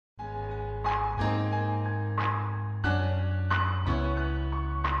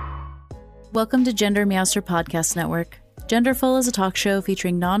Welcome to Gender Meowster Podcast Network. Genderful is a talk show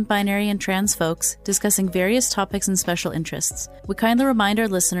featuring non-binary and trans folks discussing various topics and special interests. We kindly remind our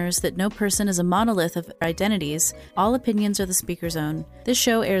listeners that no person is a monolith of identities. All opinions are the speaker's own. This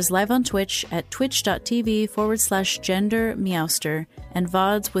show airs live on Twitch at twitch.tv/gendermeowster, and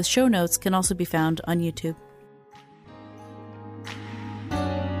VODs with show notes can also be found on YouTube.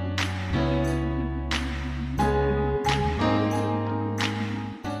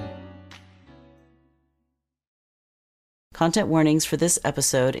 Content warnings for this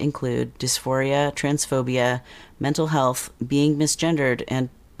episode include dysphoria, transphobia, mental health, being misgendered, and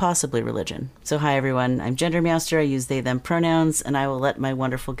possibly religion. So hi everyone, I'm Gender Meowster. I use they, them pronouns, and I will let my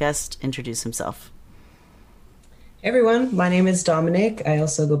wonderful guest introduce himself. Hey everyone, my name is Dominic. I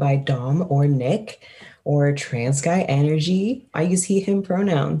also go by Dom or Nick or TransGuyEnergy. I use he, him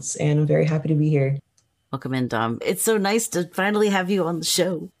pronouns, and I'm very happy to be here. Welcome in, Dom. It's so nice to finally have you on the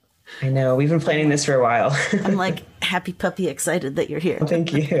show. I know, we've been planning this for a while. I'm like happy puppy excited that you're here.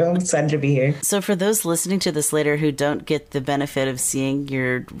 Thank you. I'm excited to be here. So for those listening to this later who don't get the benefit of seeing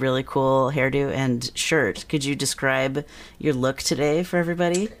your really cool hairdo and shirt, could you describe your look today for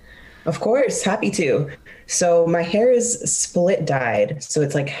everybody? Of course, happy to. So my hair is split dyed. So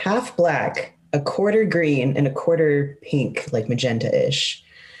it's like half black, a quarter green, and a quarter pink, like magenta-ish.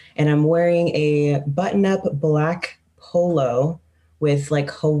 And I'm wearing a button-up black polo with like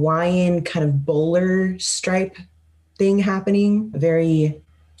Hawaiian kind of bowler stripe thing happening. Very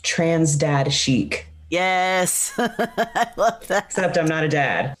trans dad chic. Yes. I love that. Except I'm not a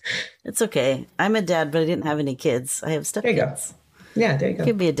dad. It's okay. I'm a dad, but I didn't have any kids. I have stepkids. There you go. Yeah, there you go.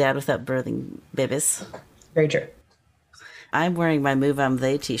 You can be a dad without birthing babies. Very true. I'm wearing my Move On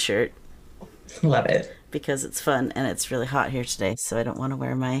They t-shirt. Love it. Because it's fun and it's really hot here today, so I don't want to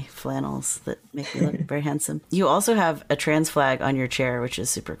wear my flannels that make me look very handsome. You also have a trans flag on your chair, which is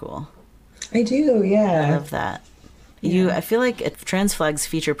super cool. I do, yeah. I love that. Yeah. I feel like trans flags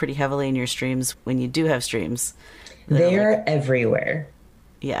feature pretty heavily in your streams when you do have streams. They're everywhere.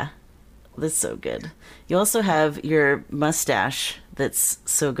 Yeah, that's so good. You also have your mustache that's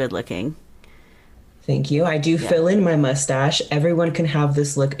so good looking. Thank you. I do fill in my mustache. Everyone can have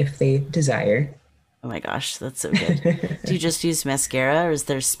this look if they desire. Oh my gosh, that's so good. Do you just use mascara, or is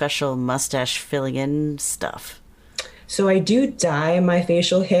there special mustache filling in stuff? So I do dye my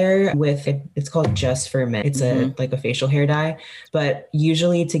facial hair with, it's called Just for Men. It's like a facial hair dye. But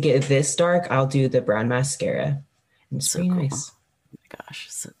usually to get this dark, I'll do the brown mascara. It's so cool. Nice. Oh my gosh,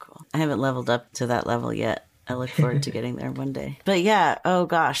 so cool. I haven't leveled up to that level yet. I look forward to getting there one day. But yeah, oh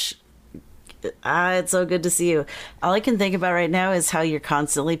gosh. It's so good to see you. All I can think about right now is how you're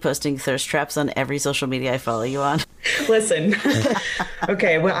constantly posting thirst traps on every social media I follow you on. Listen,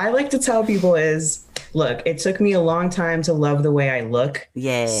 okay, what I like to tell people is, look, it took me a long time to love the way I look.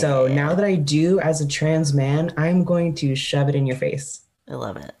 Yeah. So now that I do as a trans man, I'm going to shove it in your face. I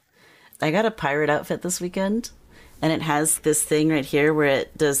love it. I got a pirate outfit this weekend. And it has this thing right here where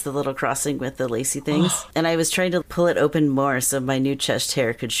it does the little crossing with the lacy things. And I was trying to pull it open more so my new chest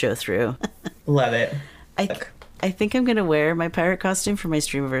hair could show through. Love it. I think I'm going to wear my pirate costume for my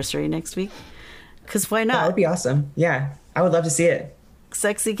streamiversary next week. Because why not? That would be awesome. Yeah, I would love to see it.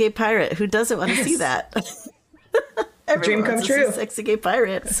 Sexy gay pirate. Who doesn't want to see that? Dream come true. Sexy gay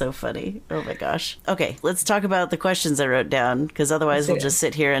pirate. So funny. Oh my gosh. Okay, let's talk about the questions I wrote down, because otherwise we'll just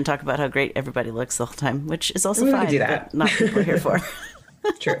sit here and talk about how great everybody looks the whole time, which is also fine. Do that. But not what people are here for.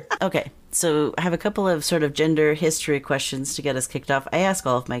 True. Okay, so I have a couple of sort of gender history questions to get us kicked off. I ask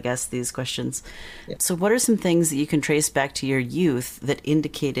all of my guests these questions. Yeah. So what are some things that you can trace back to your youth that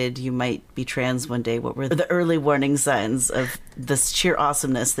indicated you might be trans one day? What were the early warning signs of the sheer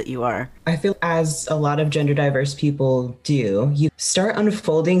awesomeness that you are? I feel as a lot of gender diverse people do, you start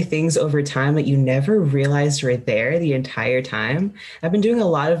unfolding things over time that you never realized were there the entire time. I've been doing a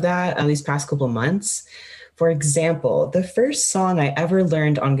lot of that these past couple months. For example, the first song I ever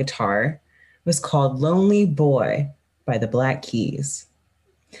learned on guitar was called Lonely Boy by the Black Keys.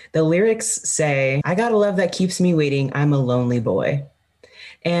 The lyrics say, I got a love that keeps me waiting, I'm a lonely boy.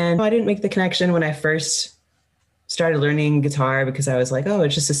 And I didn't make the connection when I first started learning guitar because I was like, oh,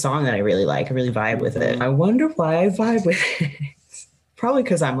 it's just a song that I really like. I really vibe with it. I wonder why I vibe with it. Probably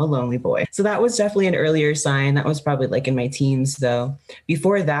because I'm a lonely boy. So that was definitely an earlier sign. That was probably like in my teens though.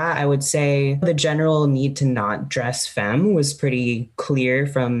 Before that, I would say the general need to not dress femme was pretty clear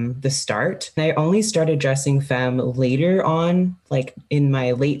from the start. I only started dressing femme later on, like in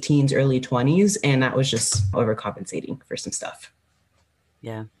my late teens, early 20s. And that was just overcompensating for some stuff.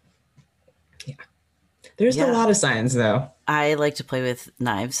 Yeah. Yeah. There's a lot of signs though. I like to play with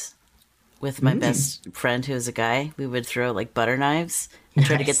knives. with my best friend who was a guy. We would throw like butter knives and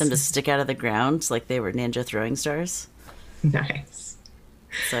try to get them to stick out of the ground like they were ninja throwing stars. Nice.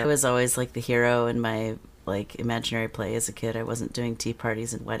 So I was always like the hero in my like imaginary play as a kid. I wasn't doing tea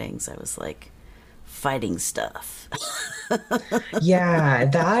parties and weddings. I was like fighting stuff. Yeah,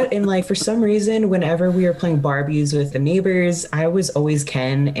 that and like for some reason, whenever we were playing Barbies with the neighbors, I was always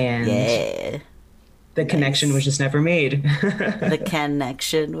Ken, and Yeah. the connection was just never made. The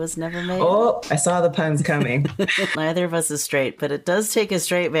connection was never made. Oh, I saw the puns coming. Neither of us is straight, but it does take a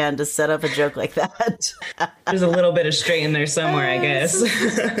straight man to set up a joke like that. There's a little bit of straight in there somewhere, I guess.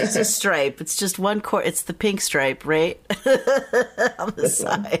 It's a stripe. It's just one cord. It's the pink stripe, right? On the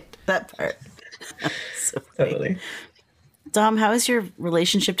side. That part. So Totally. Dom, how has your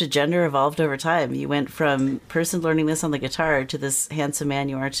relationship to gender evolved over time? You went from person learning this on the guitar to this handsome man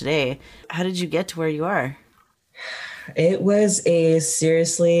you are today. How did you get to where you are? It was a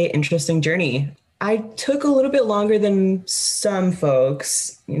seriously interesting journey. I took a little bit longer than some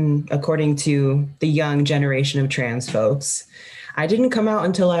folks, according to the young generation of trans folks. I didn't come out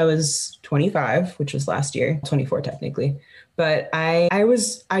until I was 25, which was last year, 24 technically. But I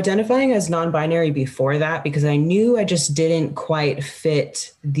was identifying as non-binary before that because I knew I just didn't quite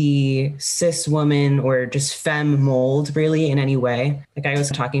fit the cis woman or just femme mold really in any way. Like I was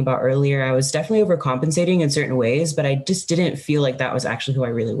talking about earlier, I was definitely overcompensating in certain ways, but I just didn't feel like that was actually who I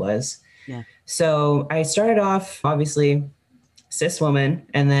really was. Yeah. So I started off, obviously, cis woman,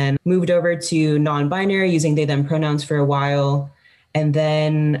 and then moved over to non-binary using they, them pronouns for a while. And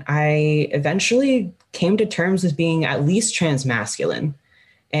then I eventually came to terms with being at least transmasculine.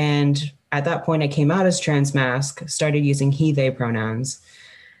 And at that point, I came out as transmasc, started using he, they pronouns.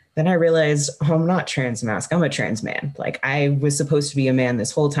 Then I realized, oh, I'm not transmasc, I'm a trans man. Like I was supposed to be a man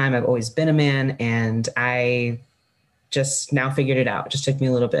this whole time. I've always been a man. And I just now figured it out. It just took me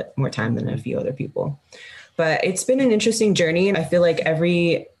a little bit more time than a few other people. But it's been an interesting journey. And I feel like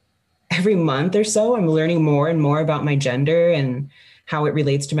every month or so, I'm learning more and more about my gender and how it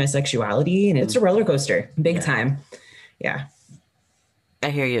relates to my sexuality. And it's a roller coaster, big time. Yeah.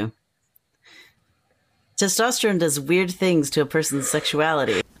 I hear you. Testosterone does weird things to a person's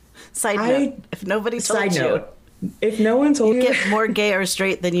sexuality. Side note, if nobody told you. If no one told you. You get more gay or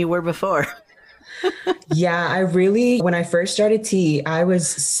straight than you were before. Yeah, when I first started tea, I was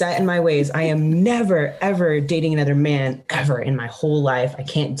set in my ways. I am never, ever dating another man ever in my whole life. I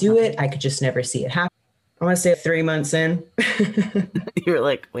can't do it. I could just never see it happen. I want to say 3 months in. You were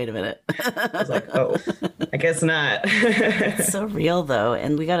like, wait a minute. I was like, oh, I guess not. It's so real though.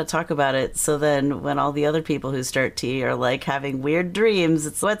 And we got to talk about it. So then when all the other people who start tea are like having weird dreams,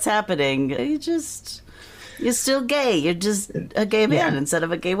 it's what's happening. You're still gay. You're just a gay man instead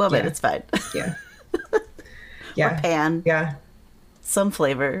of a gay woman. Yeah. It's fine. Yeah. Yeah. Or pan. Yeah. Some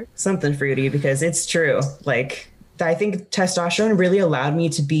flavor. Something fruity, because it's true. Like, I think testosterone really allowed me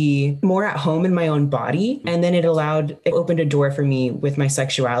to be more at home in my own body. And then it opened a door for me with my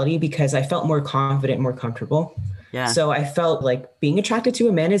sexuality because I felt more confident, more comfortable. Yeah. So I felt like being attracted to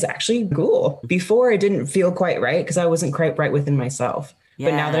a man is actually cool. Before it didn't feel quite right because I wasn't quite right within myself. Yeah.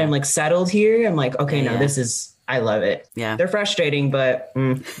 But now that I'm like settled here, I'm like, okay, I love it. Yeah. They're frustrating, but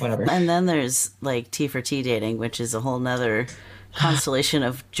whatever. And then there's like T for T dating, which is a whole nother constellation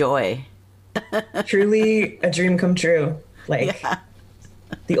of joy. Truly a dream come true. Like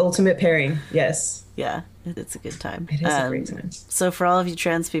the ultimate pairing. Yes. Yeah. It's a good time. It is a great time. So for all of you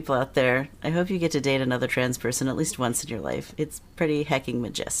trans people out there, I hope you get to date another trans person at least once in your life. It's pretty hecking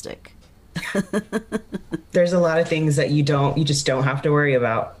majestic. There's a lot of things that you just don't have to worry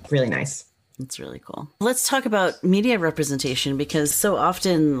about. Really nice. It's really cool. Let's talk about media representation, because so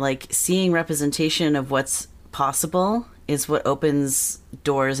often like seeing representation of what's possible is what opens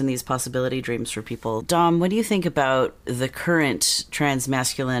doors in these possibility dreams for people. Dom, what do you think about the current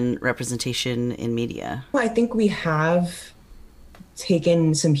transmasculine representation in media? Well, I think we have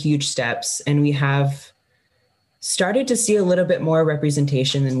taken some huge steps, and we have started to see a little bit more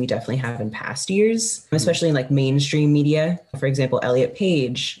representation than we definitely have in past years, especially in like mainstream media. For example, Elliot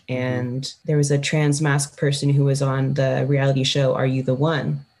Page, and there was a transmasc person who was on the reality show, Are You the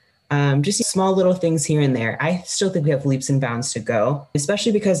One? Just small little things here and there. I still think we have leaps and bounds to go,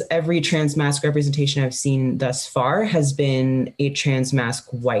 especially because every transmasc representation I've seen thus far has been a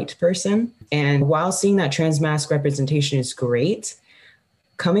transmasc white person. And while seeing that transmasc representation is great,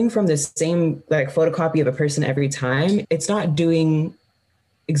 coming from the same like photocopy of a person every time, it's not doing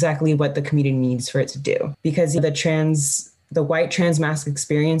exactly what the community needs for it to do, because the white transmasc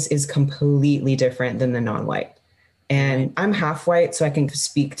experience is completely different than the non-white. And I'm half white, so I can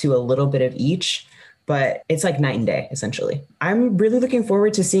speak to a little bit of each. but it's like night and day, essentially. I'm really looking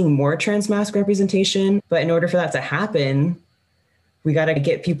forward to seeing more trans masc representation. But in order for that to happen, we got to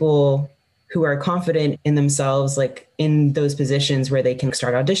get people who are confident in themselves, like in those positions where they can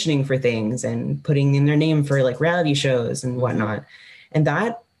start auditioning for things and putting in their name for like reality shows and whatnot. And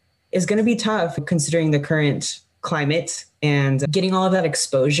that is going to be tough considering the current climate and getting all of that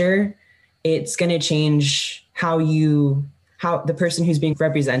exposure. It's going to change how the person who's being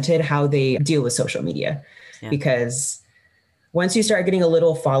represented, how they deal with social media. Yeah. Because once you start getting a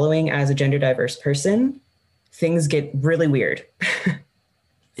little following as a gender diverse person, things get really weird.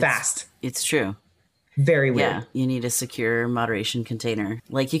 Fast. It's true. Very weird. Yeah, you need a secure moderation container.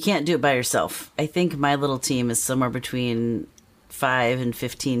 Like, you can't do it by yourself. I think my little team is somewhere between 5 and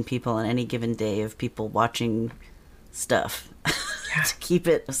 15 people on any given day of people watching stuff to keep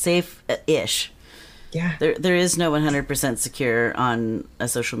it safe-ish. Yeah. There is no 100% secure on a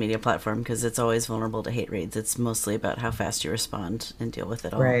social media platform because it's always vulnerable to hate raids. It's mostly about how fast you respond and deal with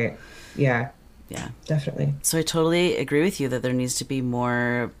it all. Right. Yeah. Yeah. Definitely. So I totally agree with you that there needs to be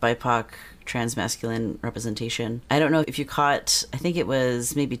more BIPOC transmasculine representation. I don't know if you caught, I think it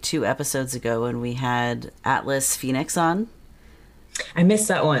was maybe 2 episodes ago when we had Atlas Phoenix on. I missed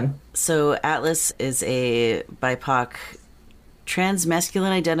that one. So Atlas is a BIPOC transmasculine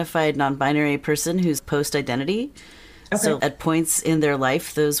identified non-binary person who's post-identity. Okay. So at points in their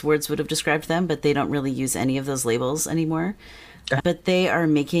life, those words would have described them, but they don't really use any of those labels anymore. Okay. But they are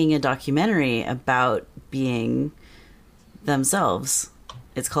making a documentary about being themselves.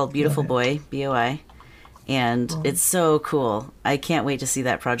 It's called Beautiful Boy, BOI. And it's so cool. I can't wait to see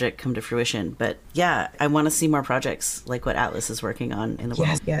that project come to fruition. But yeah, I want to see more projects like what Atlas is working on in the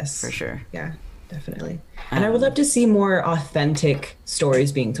world. Yes. For sure. Yeah, definitely. And I would love to see more authentic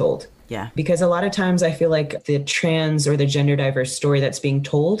stories being told. Yeah. Because a lot of times I feel like the trans or the gender diverse story that's being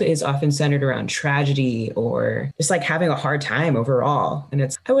told is often centered around tragedy or just like having a hard time overall.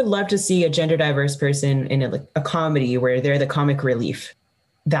 And I would love to see a gender diverse person in a comedy where they're the comic relief.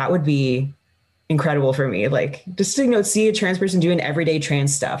 That would be incredible for me. Like, just to see a trans person doing everyday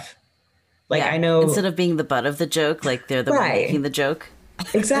trans stuff. Like, I know, instead of being the butt of the joke, like they're the one making the joke.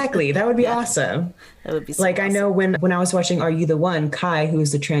 Exactly. That would be awesome. That would be so like awesome. I know when I was watching Are You the One, Kai, who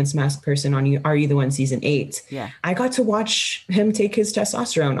is the trans masked person on Are You the One season 8. Yeah. I got to watch him take his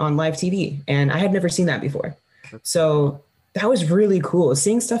testosterone on live TV, and I had never seen that before. So that was really cool.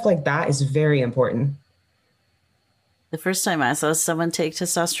 Seeing stuff like that is very important. The first time I saw someone take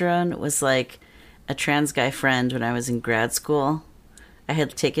testosterone was like a trans guy friend when I was in grad school. I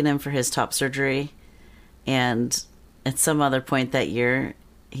had taken him for his top surgery, and at some other point that year,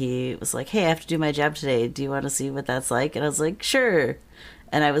 he was like, "Hey, I have to do my jab today. Do you want to see what that's like?" And I was like, "Sure."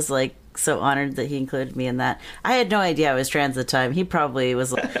 And I was like so honored that he included me in that. I had no idea I was trans at the time. He probably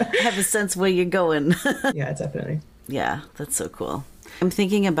was like, "I have a sense where you're going." Yeah, definitely. Yeah, that's so cool. I'm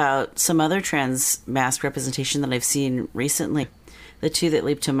thinking about some other trans mask representation that I've seen recently. The 2 that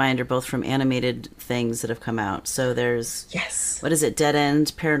leap to mind are both from animated things that have come out. So there's, what is it, Dead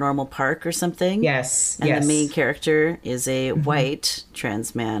End Paranormal Park or something? Yes. And the main character is a white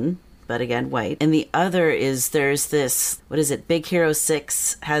trans man, but again, white. And the other is there's this, what is it, Big Hero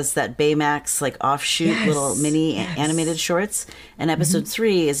 6 has that Baymax like offshoot little mini animated shorts. And episode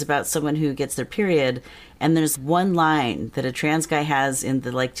 3 is about someone who gets their period. And there's one line that a trans guy has in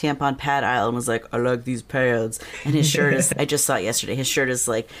the like tampon pad aisle and was like, "I like these pads." And his shirt is, I just saw it yesterday, his shirt is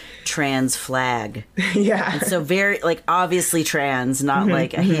like trans flag. Yeah. And so very like obviously trans, not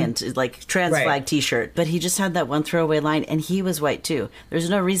like a hint, it's like trans flag t-shirt. But he just had that one throwaway line, and he was white too. There's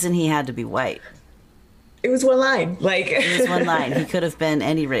no reason he had to be white. It was one line. It was one line. He could have been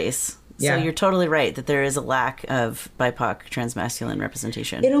any race. So you're totally right that there is a lack of BIPOC transmasculine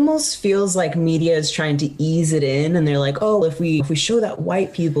representation. It almost feels like media is trying to ease it in, and they're like, "Oh, if we show that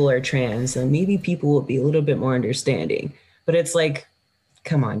white people are trans, then maybe people will be a little bit more understanding." But it's like,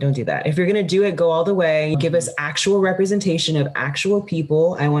 come on, don't do that. If you're going to do it, go all the way. Give us actual representation of actual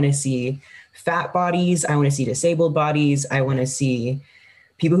people. I want to see fat bodies. I want to see disabled bodies. I want to see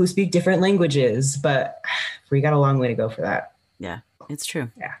people who speak different languages. But we got a long way to go for that. Yeah. It's true.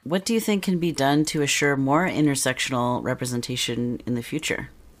 Yeah. What do you think can be done to assure more intersectional representation in the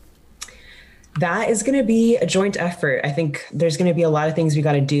future? That is going to be a joint effort. I think there's going to be a lot of things we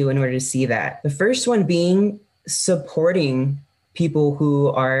got to do in order to see that. The first one being supporting people who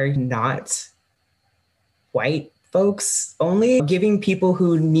are not white folks, only giving people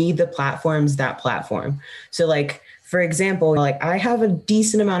who need the platforms that platform. So like, for example, like I have a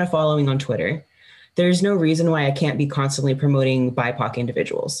decent amount of following on Twitter. There's no reason why I can't be constantly promoting BIPOC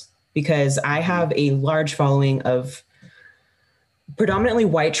individuals, because I have a large following of predominantly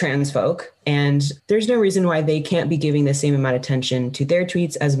white trans folk. And there's no reason why they can't be giving the same amount of attention to their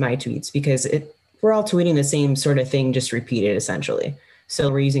tweets as my tweets, because we're all tweeting the same sort of thing, just repeated essentially. So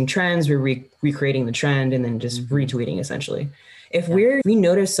we're using trends, we're recreating the trend and then just retweeting essentially. If we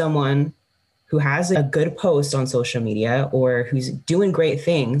notice someone who has a good post on social media or who's doing great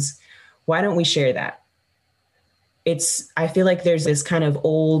things, why don't we share that? I feel like there's this kind of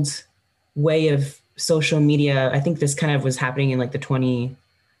old way of social media. I think this kind of was happening in like the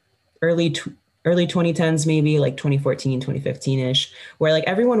early 2010s, maybe like 2014, 2015-ish, where like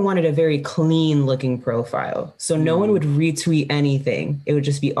everyone wanted a very clean looking profile. So no one would retweet anything. It would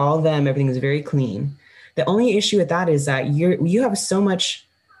just be all them. Everything was very clean. The only issue with that is that you have so much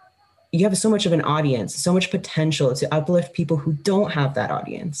of an audience, so much potential to uplift people who don't have that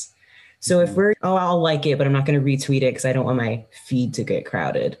audience. So if I'll like it, but I'm not going to retweet it because I don't want my feed to get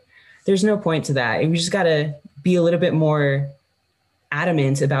crowded. There's no point to that. We just got to be a little bit more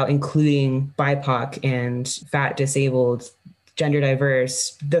adamant about including BIPOC and fat, disabled, gender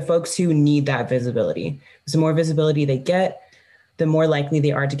diverse, the folks who need that visibility. So the more visibility they get, the more likely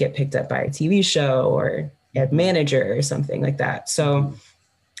they are to get picked up by a TV show or a manager or something like that. So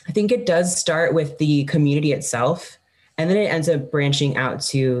I think it does start with the community itself, and then it ends up branching out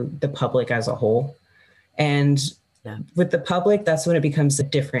to the public as a whole. And with the public, that's when it becomes a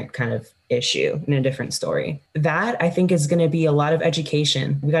different kind of issue and a different story. That I think is going to be a lot of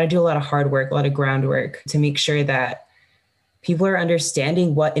education. We got to do a lot of hard work, a lot of groundwork to make sure that people are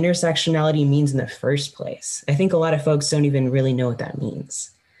understanding what intersectionality means in the first place. I think a lot of folks don't even really know what that means.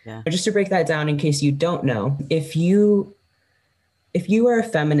 Yeah. Just to break that down in case you don't know, if you are a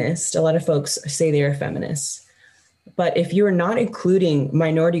feminist, a lot of folks say they're a feminist. But if you are not including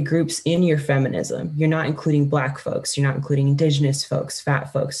minority groups in your feminism, you're not including Black folks, you're not including Indigenous folks,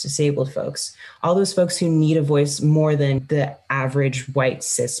 fat folks, disabled folks, all those folks who need a voice more than the average white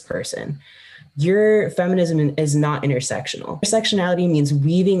cis person, your feminism is not intersectional. Intersectionality means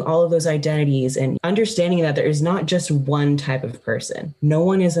weaving all of those identities and understanding that there is not just one type of person. No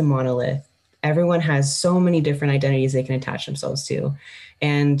one is a monolith. Everyone has so many different identities they can attach themselves to.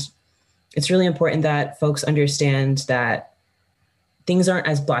 And it's really important that folks understand that things aren't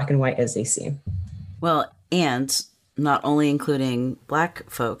as black and white as they seem. Well, and not only including Black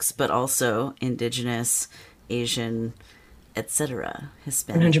folks, but also Indigenous, Asian, etc.,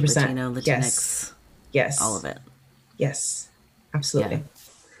 Hispanic, 100%. Latino, Latinx, yes, all of it. Yes, absolutely. Yeah.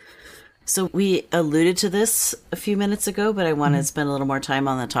 So we alluded to this a few minutes ago, but I want to spend a little more time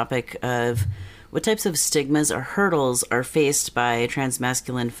on the topic of what types of stigmas or hurdles are faced by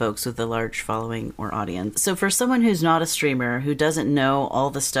transmasculine folks with a large following or audience. So for someone who's not a streamer, who doesn't know all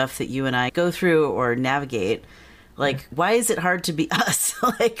the stuff that you and I go through or navigate, like, why is it hard to be us?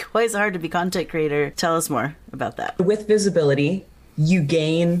 Like, why is it hard to be content creator? Tell us more about that. With visibility, you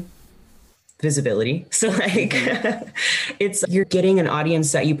gain visibility. So like you're getting an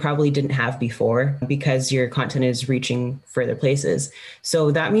audience that you probably didn't have before because your content is reaching further places.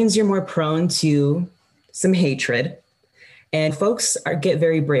 So that means you're more prone to some hatred, and folks get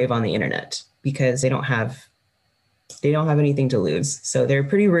very brave on the internet because they don't have anything to lose. So they're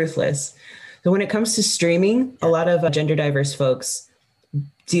pretty ruthless. So when it comes to streaming, a lot of gender diverse folks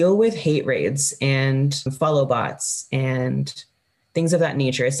deal with hate raids and follow bots and things of that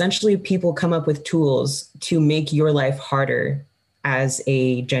nature. Essentially, people come up with tools to make your life harder as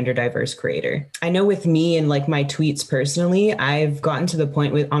a gender diverse creator. I know with me and like my tweets personally, I've gotten to the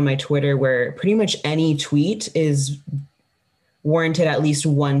point on my Twitter where pretty much any tweet is warranted at least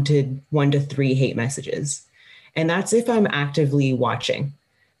one to three hate messages. And that's if I'm actively watching,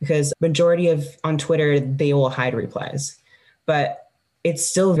 because majority on Twitter, they will hide replies, but it's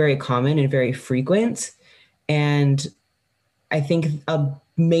still very common and very frequent. And I think a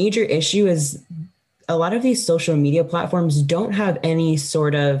major issue is a lot of these social media platforms don't have any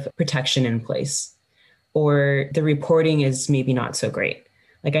sort of protection in place, or the reporting is maybe not so great.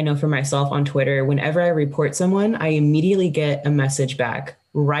 Like I know for myself on Twitter, whenever I report someone, I immediately get a message back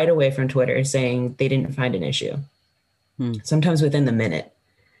right away from Twitter saying they didn't find an issue, sometimes within the minute.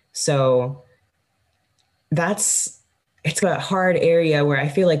 So it's a hard area where I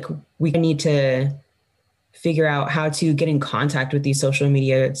feel like we need to figure out how to get in contact with these social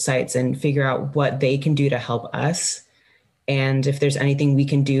media sites and figure out what they can do to help us. And if there's anything we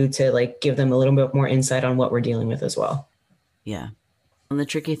can do to like give them a little bit more insight on what we're dealing with as well. Yeah. And the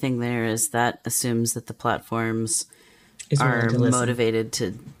tricky thing there is that assumes that the platforms are motivated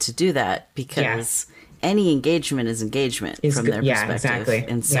to do that, because any engagement is engagement from their perspective. Exactly.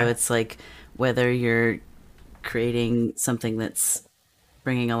 And so it's like, whether you're creating something that's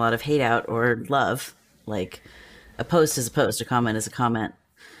bringing a lot of hate out or love, like A post is a post, a comment is a comment.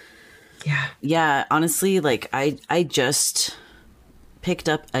 Yeah. Yeah, honestly, like I just picked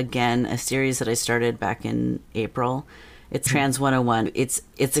up again a series that I started back in April. It's Trans 101. It's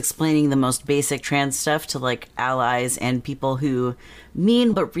explaining the most basic trans stuff to like allies and people who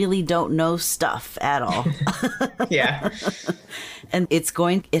mean but really don't know stuff at all. Yeah. And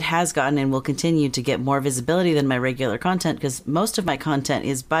it has gotten and will continue to get more visibility than my regular content, because most of my content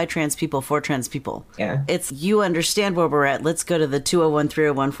is by trans people for trans people. Yeah. It's, you understand where we're at. Let's go to the 201,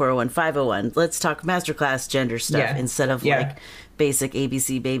 301, 401, 501. Let's talk masterclass gender stuff instead of like basic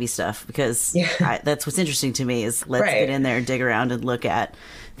ABC baby stuff, because that's what's interesting to me is let's get in there and dig around and look at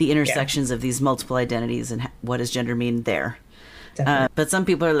the intersections of these multiple identities and what does gender mean there. But some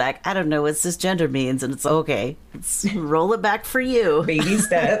people are like, I don't know what cisgender means, and it's okay. Let's roll it back for you. Baby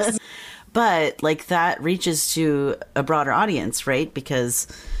steps. But like that reaches to a broader audience, right? Because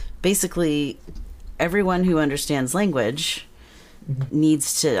basically everyone who understands language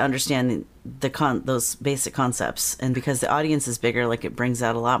needs to understand those basic concepts, and because the audience is bigger, like it brings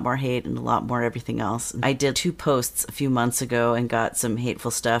out a lot more hate and a lot more everything else. I did 2 posts a few months ago and got some hateful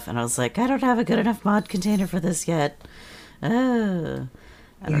stuff, and I was like, I don't have a good enough mod container for this yet. I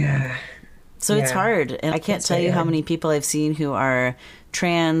don't know. So it's hard, and I can't tell you how many people I've seen who are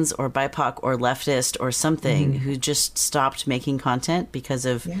trans or BIPOC or leftist or something who just stopped making content because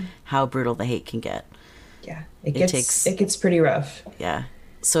of how brutal the hate can get. Yeah, it gets pretty rough. Yeah.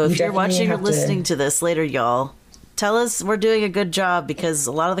 So if you're watching or listening to this later, y'all, tell us we're doing a good job, because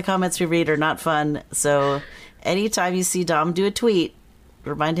a lot of the comments we read are not fun. So anytime you see Dom do a tweet,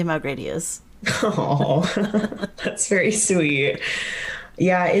 remind him how great he is. Oh, that's very sweet.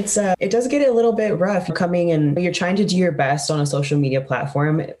 Yeah, it does get a little bit rough coming and you're trying to do your best on a social media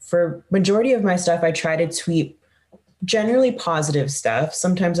platform. For majority of my stuff, I try to tweet generally positive stuff.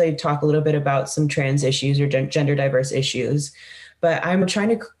 Sometimes I talk a little bit about some trans issues or gender diverse issues, but I'm trying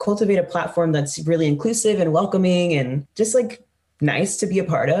to cultivate a platform that's really inclusive and welcoming and just like nice to be a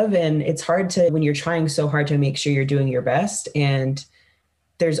part of. And it's hard to, when you're trying so hard to make sure you're doing your best, and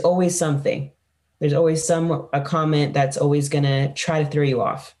there's always something. There's always a comment that's always going to try to throw you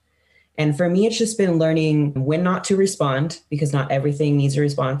off. And for me, it's just been learning when not to respond, because not everything needs a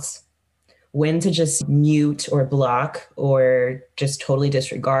response, when to just mute or block or just totally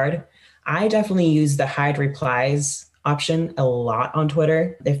disregard. I definitely use the hide replies option a lot on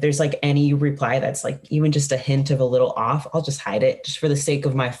Twitter. If there's like any reply that's like even just a hint of a little off, I'll just hide it just for the sake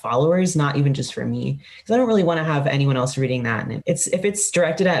of my followers, not even just for me, because I don't really want to have anyone else reading that. And if it's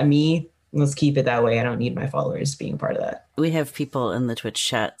directed at me, let's keep it that way. I don't need my followers being part of that. We have people in the Twitch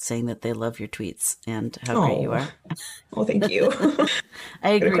chat saying that they love your tweets and how great you are. Oh, thank you. I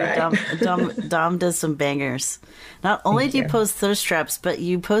agree. Dom does some bangers. Not only do you post thirst traps, but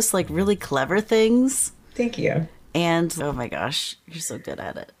you post like really clever things. Thank you. And oh my gosh, you're so good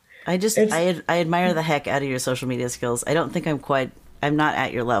at it. I admire the heck out of your social media skills. I don't think I'm not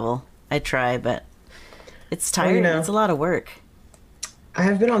at your level. I try, but it's tiring. It's a lot of work. I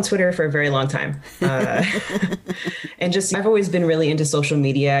have been on Twitter for a very long time. And I've always been really into social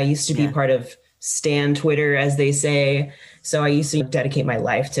media. I used to be part of Stan Twitter, as they say. So I used to dedicate my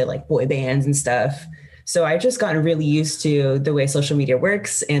life to like boy bands and stuff. So I've just gotten really used to the way social media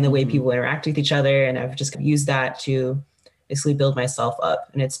works and the way people interact with each other. And I've just used that to basically build myself up.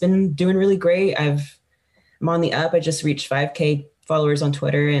 And it's been doing really great. I'm on the up. I just reached 5K followers on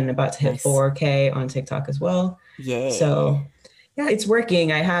Twitter and about to hit 4K on TikTok as well. Yay. So yeah, it's working.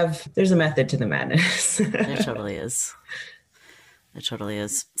 There's a method to the madness. There totally is. It totally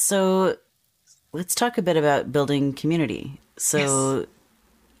is. So let's talk a bit about building community. So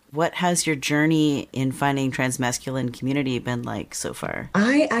what has your journey in finding transmasculine community been like so far?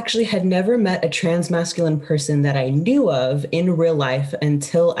 I actually had never met a transmasculine person that I knew of in real life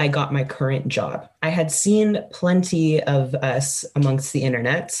until I got my current job. I had seen plenty of us amongst the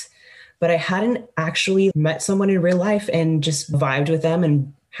internet, but I hadn't actually met someone in real life and just vibed with them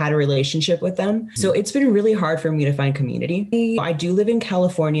and had a relationship with them. So it's been really hard for me to find community. I do live in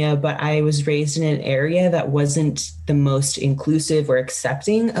California, but I was raised in an area that wasn't the most inclusive or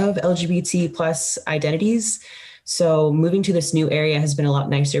accepting of LGBT plus identities. So moving to this new area has been a lot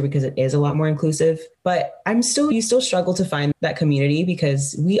nicer because it is a lot more inclusive, but you still struggle to find that community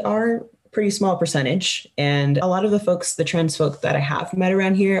because we are pretty small percentage. And a lot of the trans folk that I have met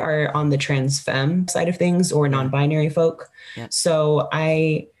around here are on the trans femme side of things or non-binary folk. Yeah. So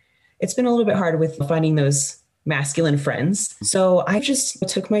it's been a little bit hard with finding those masculine friends. So I just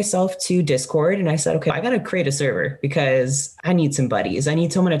took myself to Discord and I said, okay, I got to create a server because I need some buddies. I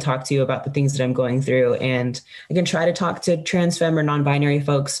need someone to talk to about the things that I'm going through. And I can try to talk to trans femme or non-binary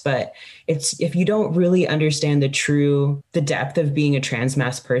folks, but it's if you don't really understand the depth of being a trans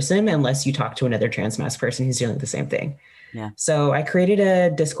mass person, unless you talk to another trans mass person who's dealing with the same thing. Yeah. So I created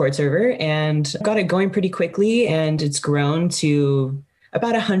a Discord server and got it going pretty quickly. And it's grown to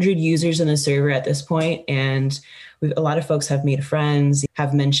about 100 users in the server at this point. And a lot of folks have made friends,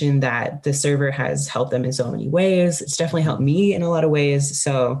 have mentioned that the server has helped them in so many ways. It's definitely helped me in a lot of ways.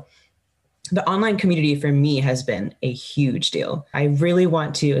 So the online community for me has been a huge deal. I really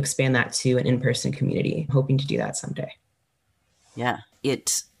want to expand that to an in-person community, hoping to do that someday. Yeah.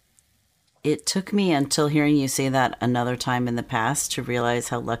 It took me until hearing you say that another time in the past to realize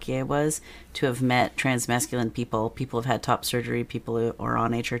how lucky I was to have met transmasculine people who've had top surgery, people who are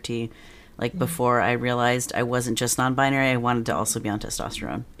on HRT. Like before I realized I wasn't just non-binary, I wanted to also be on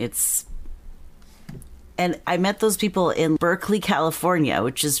testosterone. And I met those people in Berkeley, California,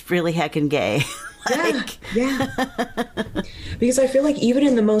 which is really heckin' gay. Yeah. Because I feel like even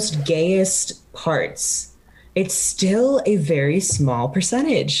in the most gayest parts, it's still a very small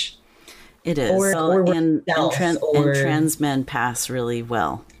percentage. It is. And trans men pass really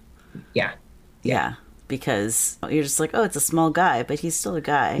well. Yeah. Because you're just like, oh, it's a small guy, but he's still a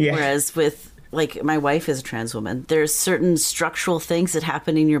guy. Yeah. Whereas with, like, my wife is a trans woman, there's certain structural things that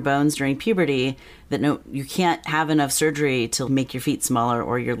happen in your bones during puberty that you can't have enough surgery to make your feet smaller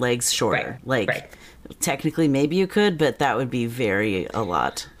or your legs shorter. Technically, maybe you could, but that would be a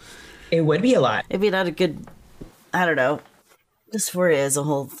lot. It would be a lot. It'd be not a good, I don't know. Dysphoria is a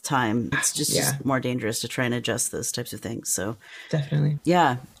whole time. It's just more dangerous to try and adjust those types of things. So definitely.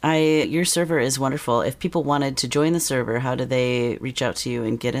 Yeah. Your server is wonderful. If people wanted to join the server, how do they reach out to you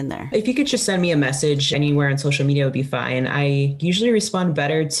and get in there? If you could just send me a message anywhere on social media would be fine. I usually respond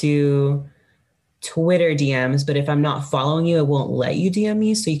better to Twitter DMs, but if I'm not following you, it won't let you DM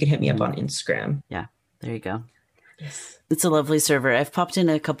me. So you can hit me up on Instagram. Yeah. There you go. Yes. It's a lovely server. I've popped in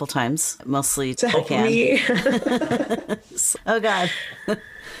a couple times, mostly to help me. Oh God,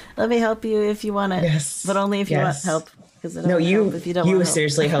 let me help you if you want it. Yes, but only if you want help. You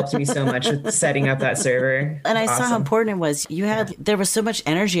seriously helped me so much with setting up that server. And I saw how important it was. There was so much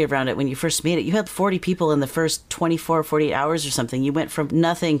energy around it when you first made it. You had 40 people in the first 24, 48 hours or something. You went from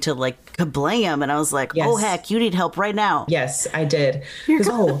nothing to like kablam. And I was like, oh heck, you need help right now. Yes, I did. Because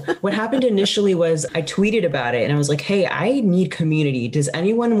what happened initially was I tweeted about it and I was like, hey, I need community. Does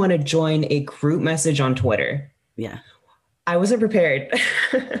anyone want to join a group message on Twitter? Yeah. I wasn't prepared.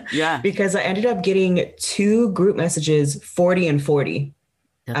 Yeah. Because I ended up getting 2 group messages, 40 and 40,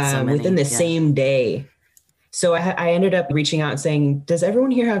 within the same day. So I ended up reaching out and saying, does everyone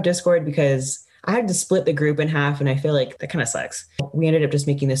here have Discord? Because I had to split the group in half and I feel like that kind of sucks. We ended up just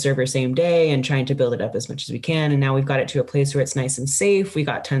making the server same day and trying to build it up as much as we can. And now we've got it to a place where it's nice and safe. We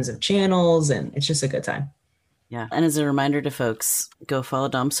got tons of channels and it's just a good time. Yeah. And as a reminder to folks, go follow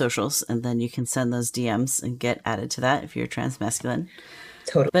Dom's socials and then you can send those DMs and get added to that if you're transmasculine.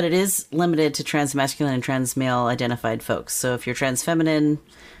 Totally. But it is limited to transmasculine and trans male identified folks. So if you're trans feminine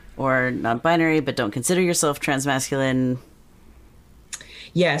or non-binary but don't consider yourself transmasculine.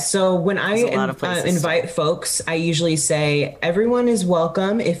 Yeah. So when I invite folks, I usually say everyone is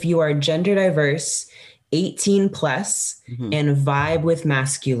welcome if you are gender diverse, 18 plus, and vibe with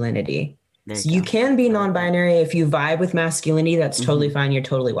masculinity. So you can be non-binary. If you vibe with masculinity, that's totally fine. You're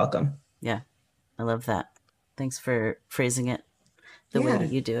totally welcome. Yeah. I love that. Thanks for phrasing it the way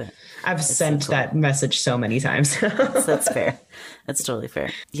that you do it. I've sent that message so many times. That's fair. That's totally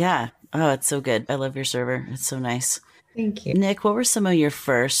fair. Yeah. Oh, it's so good. I love your server. It's so nice. Thank you. Nick, what were some of your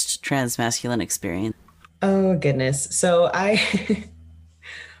first transmasculine experience? Oh, goodness. So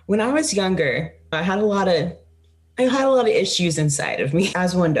when I was younger, I had a lot of issues inside of me,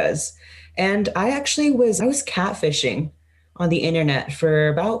 as one does. And I was catfishing on the internet for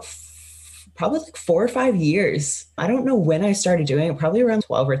about probably like 4 or 5 years. I don't know when I started doing it, probably around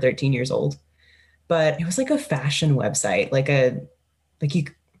 12 or 13 years old. But it was like a fashion website, like you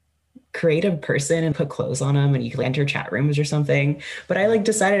create a person and put clothes on them and you can enter chat rooms or something. But I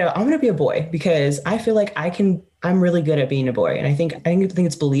decided I'm going to be a boy because I feel like I'm really good at being a boy. And I think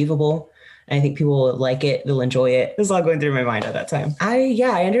it's believable. I think people will like it. They'll enjoy it. This is all going through my mind at that time. I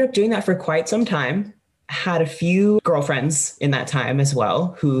ended up doing that for quite some time. Had a few girlfriends in that time as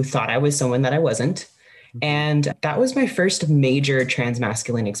well who thought I was someone that I wasn't. And that was my first major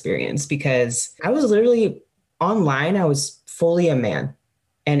transmasculine experience because I was literally online. I was fully a man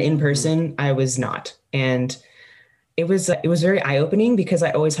and in person I was not. And it was very eye-opening because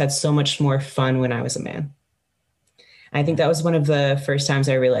I always had so much more fun when I was a man. I think that was one of the first times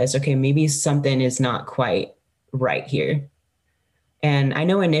I realized, okay, maybe something is not quite right here. And I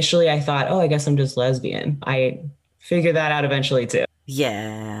know initially I thought, oh, I guess I'm just lesbian. I figured that out eventually too.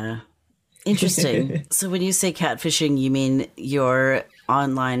 Yeah. Interesting. So when you say catfishing, you mean your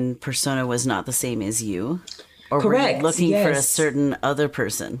online persona was not the same as you? Or were you Correct. looking for a Yes. certain other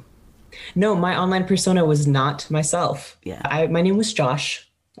person? No, my online persona was not myself. Yeah. My name was Josh.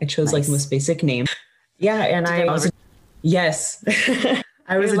 I chose like the Nice. most basic name. Yeah, and Did I I was ever, yes.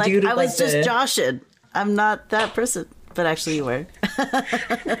 I was you're a like, dude I with like was just the joshing. I'm not that person. But actually you were.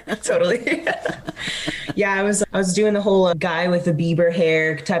 totally. Yeah, I was doing the whole guy with the Bieber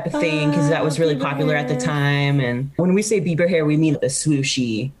hair type of thing because that was really Bieber popular at the hair. time. And when we say Bieber hair, we mean the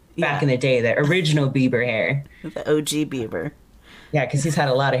swooshy back Yeah. in the day, the original Bieber hair. The OG Bieber. Yeah, because he's had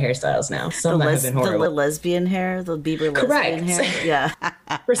a lot of hairstyles now. Some that have been The horrible. lesbian hair, the Bieber lesbian Correct. hair.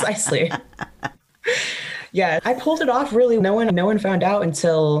 Yeah. Precisely. Yeah, I pulled it off really. No one found out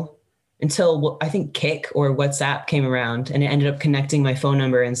until I think Kik or WhatsApp came around and it ended up connecting my phone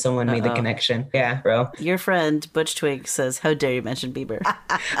number and someone made the connection. Yeah, bro. Your friend Butch Twig says, "How dare you mention Bieber?"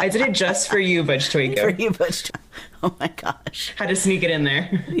 I did it just for you, Butch For Twinkle. you, Butch. Oh my gosh. Had to sneak it in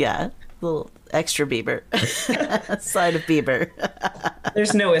there. Yeah. Little extra Bieber. Side of Bieber.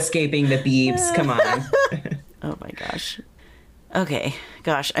 There's no escaping the beebs. Come on. Oh my gosh. Okay.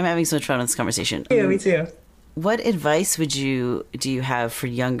 Gosh, I'm having so much fun with this conversation. Yeah, me too. What advice do you have for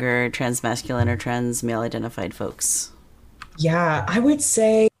younger transmasculine or trans male identified folks? Yeah, I would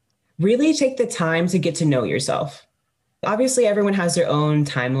say really take the time to get to know yourself. Obviously, everyone has their own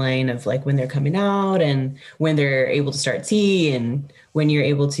timeline of like when they're coming out and when they're able to start tea and when you're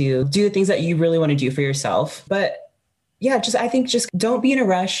able to do the things that you really want to do for yourself. But yeah, I think just don't be in a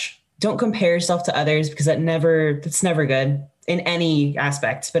rush. Don't compare yourself to others because that's never good in any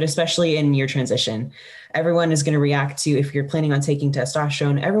aspect, but especially in your transition. Everyone is going to react to, if you're planning on taking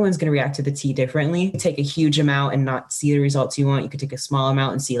testosterone, everyone's going to react to the tea differently. You take a huge amount and not see the results you want. You could take a small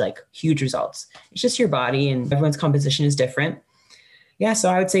amount and see like huge results. It's just your body and everyone's composition is different. Yeah. So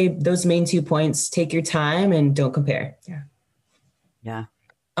I would say those main 2 points, take your time and don't compare. Yeah. Yeah.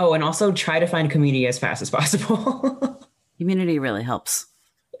 Oh, and also try to find a community as fast as possible. Community really helps.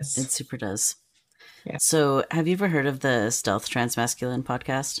 Yes. It super does. Yeah. So, have you ever heard of the Stealth Transmasculine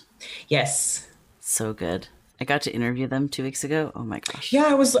podcast? Yes. So good. I got to interview them 2 weeks ago. Oh my gosh. Yeah,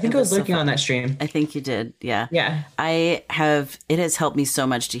 I think I was so looking fun. on that stream. I think you did. Yeah. Yeah. It has helped me so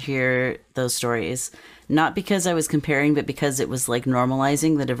much to hear those stories. Not because I was comparing, but because it was like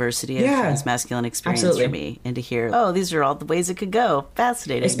normalizing the diversity of transmasculine experience absolutely. for me. And to hear, oh, these are all the ways it could go.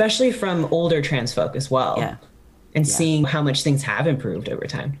 Fascinating. Especially from older trans folk as well. Yeah. And seeing how much things have improved over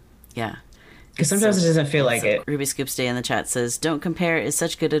time. Yeah. Because sometimes it doesn't feel like it. Ruby Scoops Day in the chat says, "Don't compare is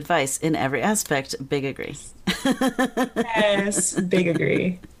such good advice in every aspect." Big agree. Yes, big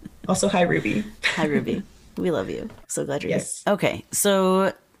agree. Also, hi, Ruby. Hi, Ruby. We love you. So glad you're Yes. here. Okay,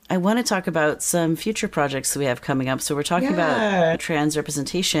 so I want to talk about some future projects that we have coming up. So we're talking about trans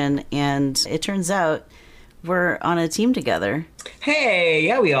representation, and it turns out we're on a team together. Hey,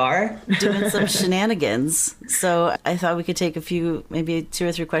 yeah, we are. Doing some shenanigans. So I thought we could take a few, maybe 2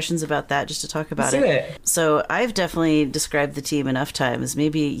 or 3 questions about that just to talk about Let's do it. So I've definitely described the team enough times.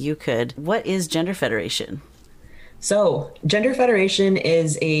 Maybe you could. What is Gender Federation? So, Gender Federation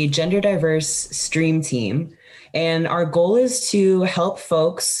is a gender diverse stream team. And our goal is to help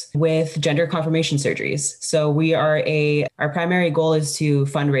folks with gender confirmation surgeries. So our primary goal is to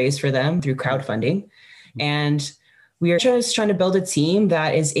fundraise for them through crowdfunding. And we are just trying to build a team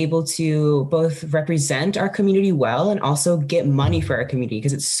that is able to both represent our community well and also get money for our community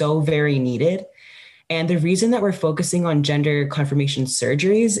because it's so very needed. And the reason that we're focusing on gender confirmation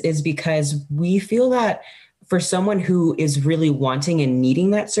surgeries is because we feel that for someone who is really wanting and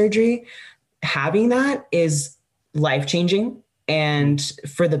needing that surgery, having that is life-changing and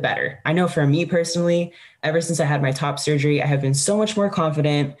for the better. I know for me personally, ever since I had my top surgery, I have been so much more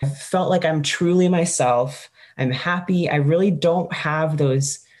confident. I felt like I'm truly myself. I'm happy. I really don't have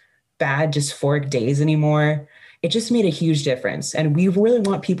those bad dysphoric days anymore. It just made a huge difference. And we really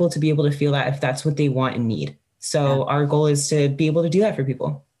want people to be able to feel that if that's what they want and need. So our goal is to be able to do that for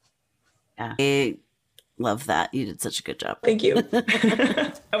people. Yeah. I love that. You did such a good job. Thank you.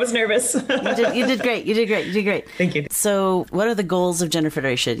 I was nervous. You did great. You did great. Thank you. So what are the goals of Gender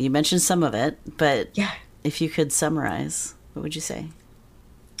Federation? You mentioned some of it, but yeah, if you could summarize, what would you say?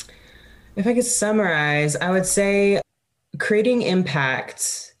 If I could summarize, I would say creating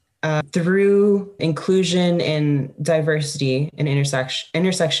impact through inclusion and diversity and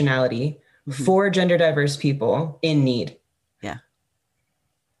intersectionality for gender diverse people in need. Yeah.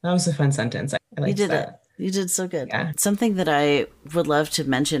 That was a fun sentence. I liked that. You did so good. Yeah. Something that I would love to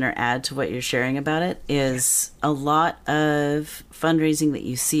mention or add to what you're sharing about it is a lot of fundraising that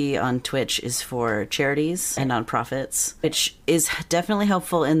you see on Twitch is for charities and nonprofits, which is definitely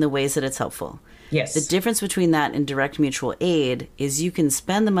helpful in the ways that it's helpful. Yes. The difference between that and direct mutual aid is you can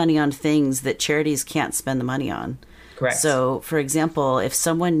spend the money on things that charities can't spend the money on. Correct. So, for example, if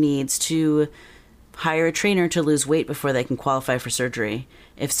someone needs to hire a trainer to lose weight before they can qualify for surgery,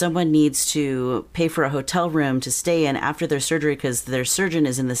 if someone needs to pay for a hotel room to stay in after their surgery because their surgeon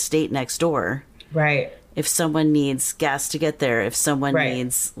is in the state next door. Right. If someone needs gas to get there, if someone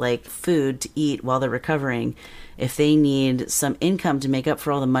needs like food to eat while they're recovering, if they need some income to make up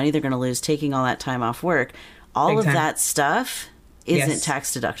for all the money they're going to lose taking all that time off work, all of that stuff isn't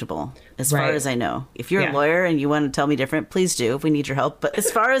tax deductible as far as I know. If you're a lawyer and you want to tell me different, please do if we need your help. But as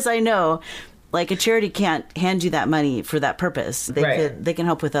far as I know, like a charity can't hand you that money for that purpose. They can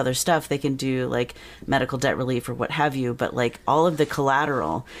help with other stuff. They can do like medical debt relief or what have you, but like all of the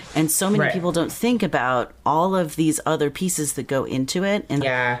collateral. And so many people don't think about all of these other pieces that go into it. And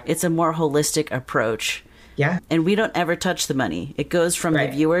it's a more holistic approach. Yeah. And we don't ever touch the money. It goes from the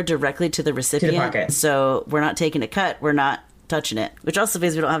viewer directly to the recipient. To the pocket. So we're not taking a cut. We're not touching it, which also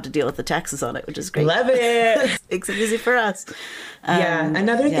means we don't have to deal with the taxes on it, which is great. Love it. Makes it easy for us.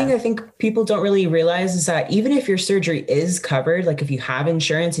 Another thing I think people don't really realize is that even if your surgery is covered, like if you have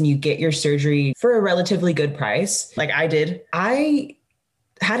insurance and you get your surgery for a relatively good price, like I did, I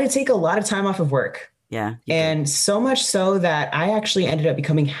had to take a lot of time off of work. Yeah. And so much so that I actually ended up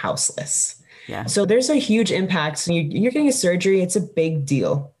becoming houseless. Yeah. So there's a huge impact. You're getting a surgery. It's a big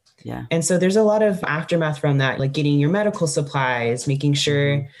deal. Yeah. And so there's a lot of aftermath from that, like getting your medical supplies, making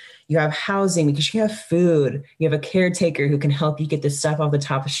sure you have housing, because you have food, you have a caretaker who can help you get this stuff off the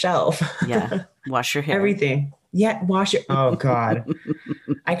top shelf. Yeah. Wash your hair. Everything. Yeah. Wash it. Oh God.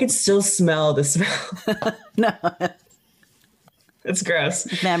 I could still smell the smell. No. It's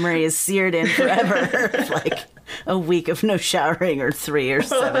gross. Memory is seared in forever. Like a week of no showering or 3 or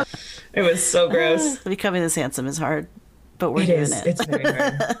 7. It was so gross. Becoming this handsome is hard. But we're doing it. It's very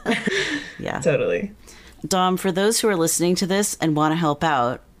hard. Yeah. Totally. Dom, for those who are listening to this and want to help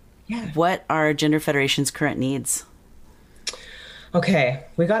out, what are Gender Federation's current needs? Okay.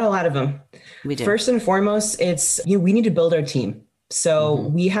 We got a lot of them. We do. First and foremost, we need to build our team. So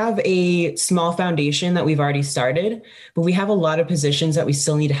we have a small foundation that we've already started, but we have a lot of positions that we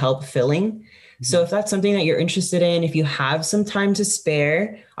still need help filling. So if that's something that you're interested in, if you have some time to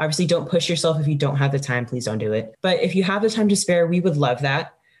spare, obviously don't push yourself. If you don't have the time, please don't do it. But if you have the time to spare, we would love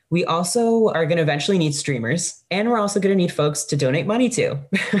that. We also are going to eventually need streamers, and we're also going to need folks to donate money to.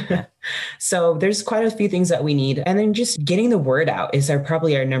 Yeah. So there's quite a few things that we need. And then just getting the word out is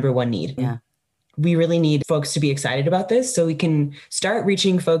probably our number one need. Yeah. We really need folks to be excited about this so we can start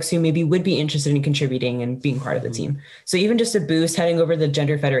reaching folks who maybe would be interested in contributing and being part of the team. So even just a boost, heading over the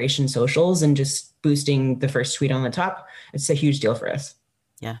Gender Federation socials and just boosting the first tweet on the top, it's a huge deal for us.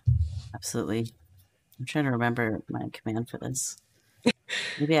 Yeah, absolutely. I'm trying to remember my command for this.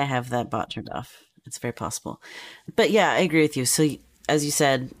 Maybe I have that bot turned off. It's very possible. But yeah, I agree with you. So as you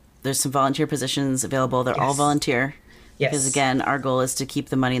said, there's some volunteer positions available. They're all volunteer. Yes. Because again, our goal is to keep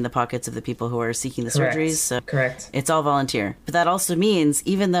the money in the pockets of the people who are seeking the surgeries. So it's all volunteer. But that also means,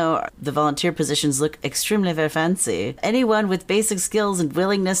 even though the volunteer positions look extremely very fancy, anyone with basic skills and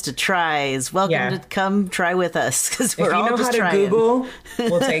willingness to try is welcome to come try with us. Because we're all just trying. If you know how to Google,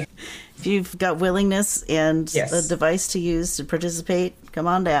 we'll take. If you've got willingness and a device to use to participate, come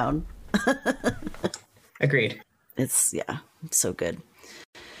on down. Agreed. It's so good.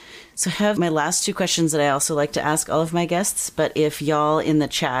 So I have my last 2 questions that I also like to ask all of my guests. But if y'all in the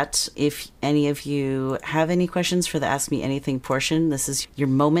chat, if any of you have any questions for the Ask Me Anything portion, this is your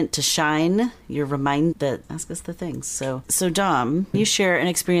moment to shine. You're reminded that ask us the things. So Dom, you share an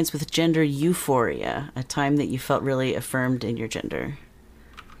experience with gender euphoria, a time that you felt really affirmed in your gender.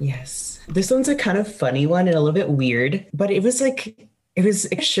 Yes. This one's a kind of funny one and a little bit weird, but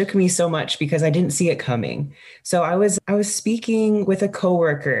it shook me so much because I didn't see it coming. So I was speaking with a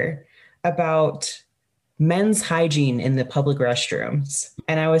coworker about men's hygiene in the public restrooms.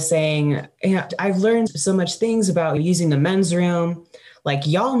 And I was saying, I've learned so much things about using the men's room. Like,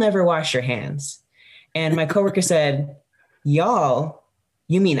 y'all never wash your hands. And my coworker said, y'all,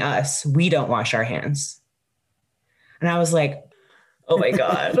 you mean us. We don't wash our hands. And I was like, oh my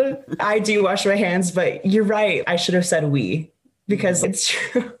God, I do wash my hands, but you're right. I should have said we, because it's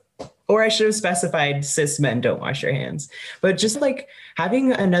true. Or I should have specified cis men don't wash their hands. But just like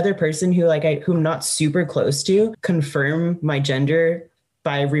having another person who I'm not super close to confirm my gender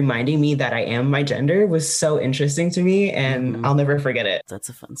by reminding me that I am my gender was so interesting to me, and I'll never forget it. That's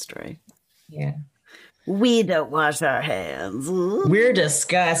a fun story. Yeah. We don't wash our hands. We're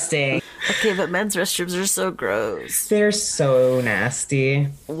disgusting. Okay, but men's restrooms are so gross. They're so nasty.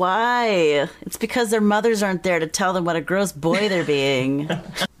 Why? It's because their mothers aren't there to tell them what a gross boy they're being.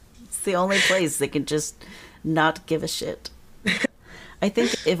 It's the only place they can just not give a shit. I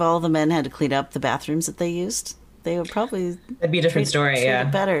think if all the men had to clean up the bathrooms that they used, they would probably... That'd be a different story, treat yeah.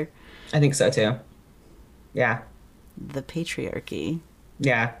 it better. I think so, too. Yeah. The patriarchy.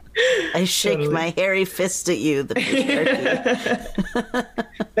 Yeah. I shake my hairy fist at you, the patriarchy.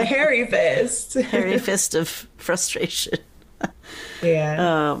 The hairy fist. Hairy fist of frustration. Yeah.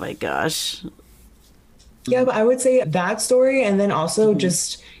 Oh my gosh. Yeah, but I would say that story, and then also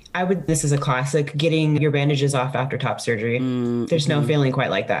just this is a classic, getting your bandages off after top surgery. There's no feeling quite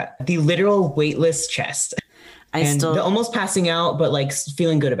like that. The literal weightless chest. The almost passing out, but like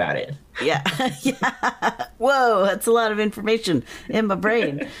feeling good about it. Yeah. Yeah. Whoa, that's a lot of information in my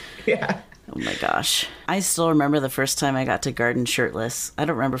brain. Yeah. Oh my gosh. I still remember the first time I got to garden shirtless. I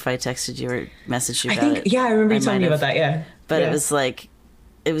don't remember if I texted you or messaged you about it. Yeah, I remember you telling me about that, yeah. But yeah. It was like,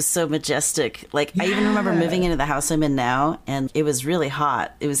 it was so majestic. Like, I even remember moving into the house I'm in now, and it was really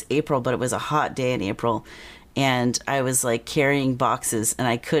hot. It was April, but it was a hot day in April. And I was like carrying boxes, and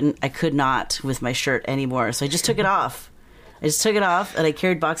I could not with my shirt anymore. So I just took it off. And I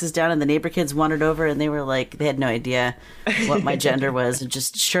carried boxes down, and the neighbor kids wandered over, and they were like, they had no idea what my gender was. And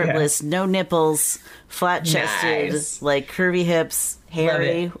just shirtless, no nipples, flat chested, like curvy hips,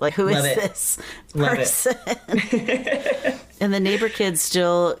 hairy. Like, who is this person? And the neighbor kids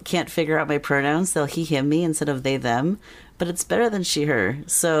still can't figure out my pronouns. They'll he, him, me instead of they, them. But it's better than she, her.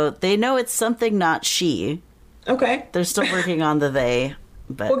 So they know it's something, not she. Okay. They're still working on the they.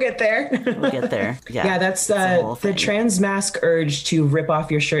 But we'll get there. Yeah. Yeah, that's the trans mask urge to rip off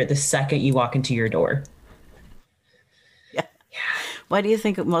your shirt the second you walk into your door. Yeah. Why do you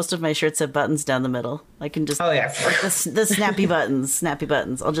think most of my shirts have buttons down the middle? I can just the snappy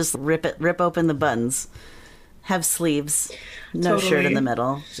buttons. I'll just rip open the buttons. Have sleeves. No shirt in the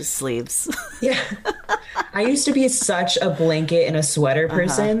middle, just sleeves. Yeah. I used to be such a blanket and a sweater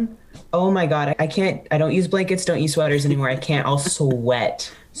person. Oh my God. I don't use blankets, don't use sweaters anymore. I can't. I'll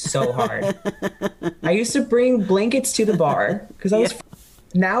sweat so hard. I used to bring blankets to the bar because I was...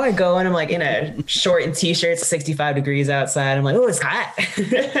 Now I go and I'm like in a short and t-shirt, 65 degrees outside. I'm like, oh, it's hot.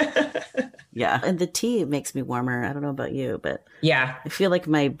 Yeah. And the tea makes me warmer. I don't know about you, but yeah, I feel like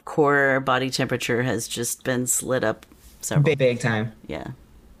my core body temperature has just been slid up several. Big time. Yeah.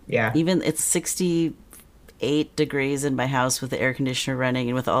 Yeah. Even it's 68 degrees in my house with the air conditioner running,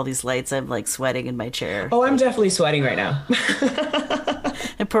 and with all these lights, I'm like sweating in my chair. Oh, I'm definitely sweating right now.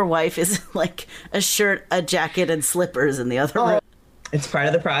 And poor wife is like a shirt, a jacket, and slippers in the other room. It's part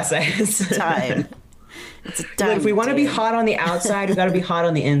of the process. It's time. It's a time. Look, if we want to be hot on the outside, we've got to be hot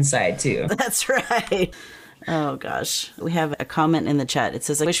on the inside too. That's right. Oh gosh. We have a comment in the chat. It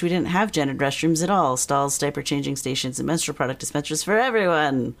says, I wish we didn't have gendered restrooms at all. Stalls, diaper changing stations, and menstrual product dispensers for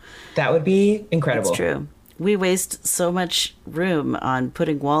everyone. That would be incredible. It's true. We waste so much room on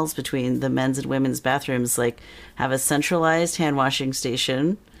putting walls between the men's and women's bathrooms. Like, have a centralized hand washing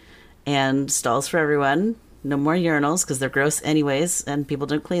station and stalls for everyone. No more urinals because they're gross anyways, and people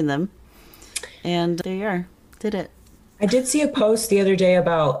don't clean them. And there you are. Did it. I did see a post the other day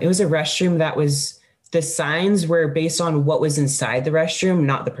about, it was a restroom that was, the signs were based on what was inside the restroom,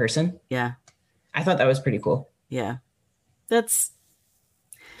 not the person. Yeah. I thought that was pretty cool. Yeah.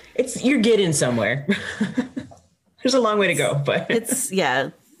 You're getting somewhere. There's a long way to go, but it's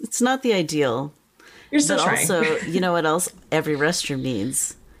not the ideal. You're still trying. Also, you know what else every restroom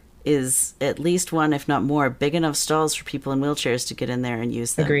needs is at least one, if not more, big enough stalls for people in wheelchairs to get in there and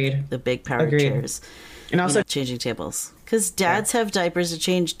use them. Agreed. The big powered chairs. And also changing tables. Because dads have diapers to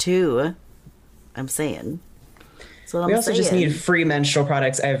change too. I'm saying. We also just need free menstrual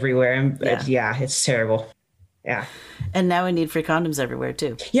products everywhere. Yeah, it's terrible. Yeah. And now we need free condoms everywhere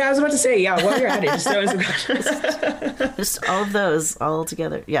too. Yeah, I was about to say, while you're at it, just throw in some condoms. Just all of those all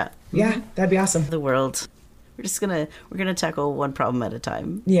together. Yeah. Yeah, that'd be awesome. The world. We're gonna tackle one problem at a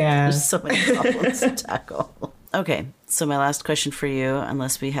time. Yeah. There's so many problems to tackle. Okay, so my last question for you,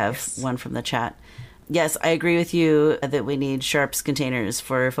 unless we have one from the chat. Yes, I agree with you that we need Sharps containers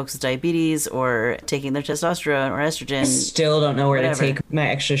for folks with diabetes or taking their testosterone or estrogen. I still don't know where to take my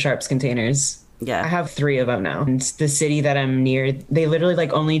extra Sharps containers. Yeah. I have 3 of them now. And the city that I'm near, they literally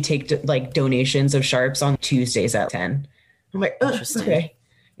like only take donations of Sharps on Tuesdays at 10. I'm like, interesting. Okay.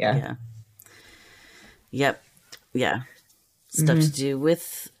 Yeah. Yep. Yeah. Stuff to do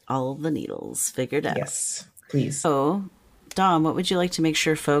with all the needles figured out. Yes, please. So, Dom, what would you like to make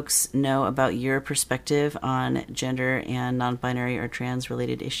sure folks know about your perspective on gender and non-binary or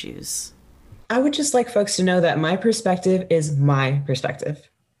trans-related issues? I would just like folks to know that my perspective is my perspective.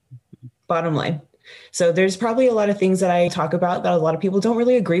 Bottom line. So there's probably a lot of things that I talk about that a lot of people don't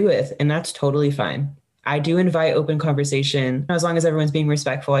really agree with, and that's totally fine. I do invite open conversation as long as everyone's being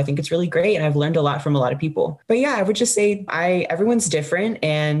respectful. I think it's really great. And I've learned a lot from a lot of people. But yeah, I would just say everyone's different.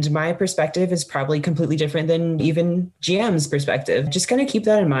 And my perspective is probably completely different than even GM's perspective. Just kind of keep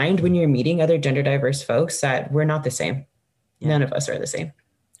that in mind when you're meeting other gender diverse folks, that we're not the same. Yeah. None of us are the same.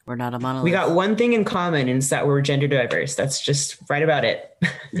 We're not a monolith. We got one thing in common, and it's that we're gender diverse. That's just right about it.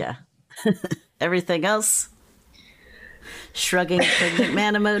 Yeah. Everything else, shrugging pregnant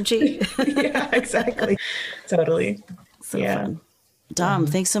man emoji. Yeah, exactly. Totally. So fun. Dom,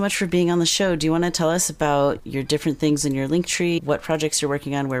 thanks so much for being on the show. Do you want to tell us about your different things in your link tree, what projects you're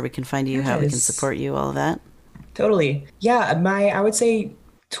working on, where we can find you, how we can support you, all of that? Totally. Yeah, I would say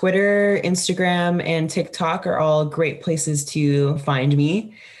Twitter, Instagram, and TikTok are all great places to find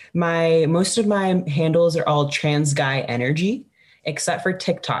me. Most of my handles are all TransGuyEnergy. Except for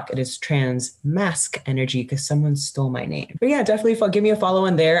TikTok, it is TransMaskEnergy because someone stole my name. But yeah, definitely give me a follow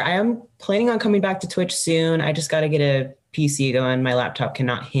on there. I am planning on coming back to Twitch soon. I just got to get a PC going. My laptop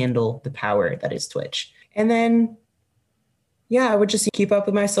cannot handle the power that is Twitch. And then, yeah, I would just keep up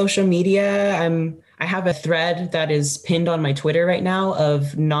with my social media. I have a thread that is pinned on my Twitter right now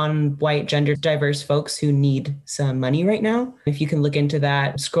of non-white gender diverse folks who need some money right now. If you can look into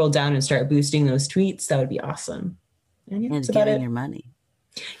that, scroll down and start boosting those tweets, that would be awesome. And giving your money.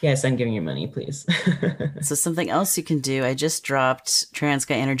 Yes, I'm giving you money, please. So something else you can do, I just dropped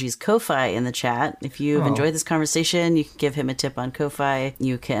TransGuyEnergy's Ko-Fi in the chat. If you've enjoyed this conversation, you can give him a tip on Ko-Fi.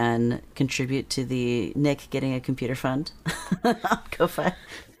 You can contribute to the Nick getting a computer fund on Ko-Fi.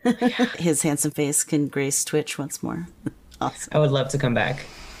 His handsome face can grace Twitch once more. Awesome. I would love to come back.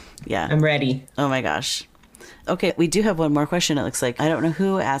 Yeah. I'm ready. Oh my gosh. Okay, we do have one more question, it looks like. I don't know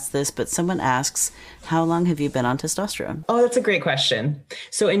who asked this, but someone asks, how long have you been on testosterone? Oh, that's a great question.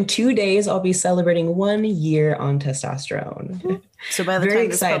 So in 2 days, I'll be celebrating 1 year on testosterone. So by the time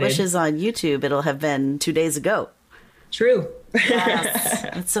this publishes on YouTube, it'll have been 2 days ago. True. Yes,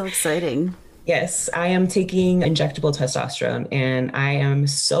 that's so exciting. Yes, I am taking injectable testosterone, and I am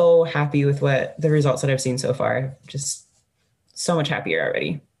so happy with the results that I've seen so far. Just so much happier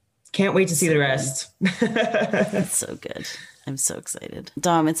already. Can't wait to see the rest. That's so good. I'm so excited.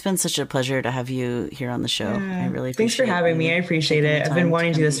 Dom, it's been such a pleasure to have you here on the show. I really appreciate it. Thanks for having me. I appreciate it. I've been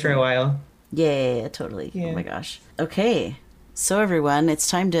wanting to do this for a while. Yeah, totally. Yeah. Oh my gosh. Okay. So everyone, it's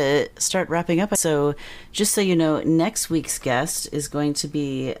time to start wrapping up. So just so you know, next week's guest is going to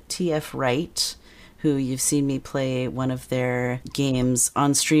be TF Wright, who you've seen me play one of their games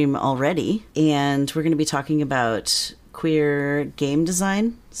on stream already. And we're going to be talking about queer game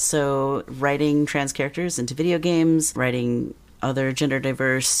design. So writing trans characters into video games, writing other gender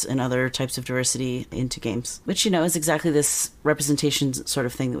diverse and other types of diversity into games, which, is exactly this representation sort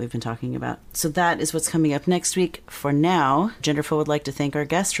of thing that we've been talking about. So that is what's coming up next week. For now, Genderful would like to thank our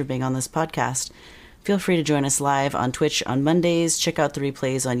guest for being on this podcast. Feel free to join us live on Twitch on Mondays, check out the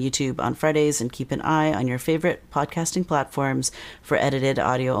replays on YouTube on Fridays, and keep an eye on your favorite podcasting platforms for edited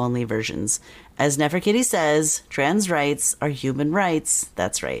audio-only versions. As Neferkitty says, trans rights are human rights.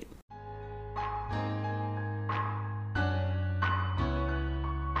 That's right.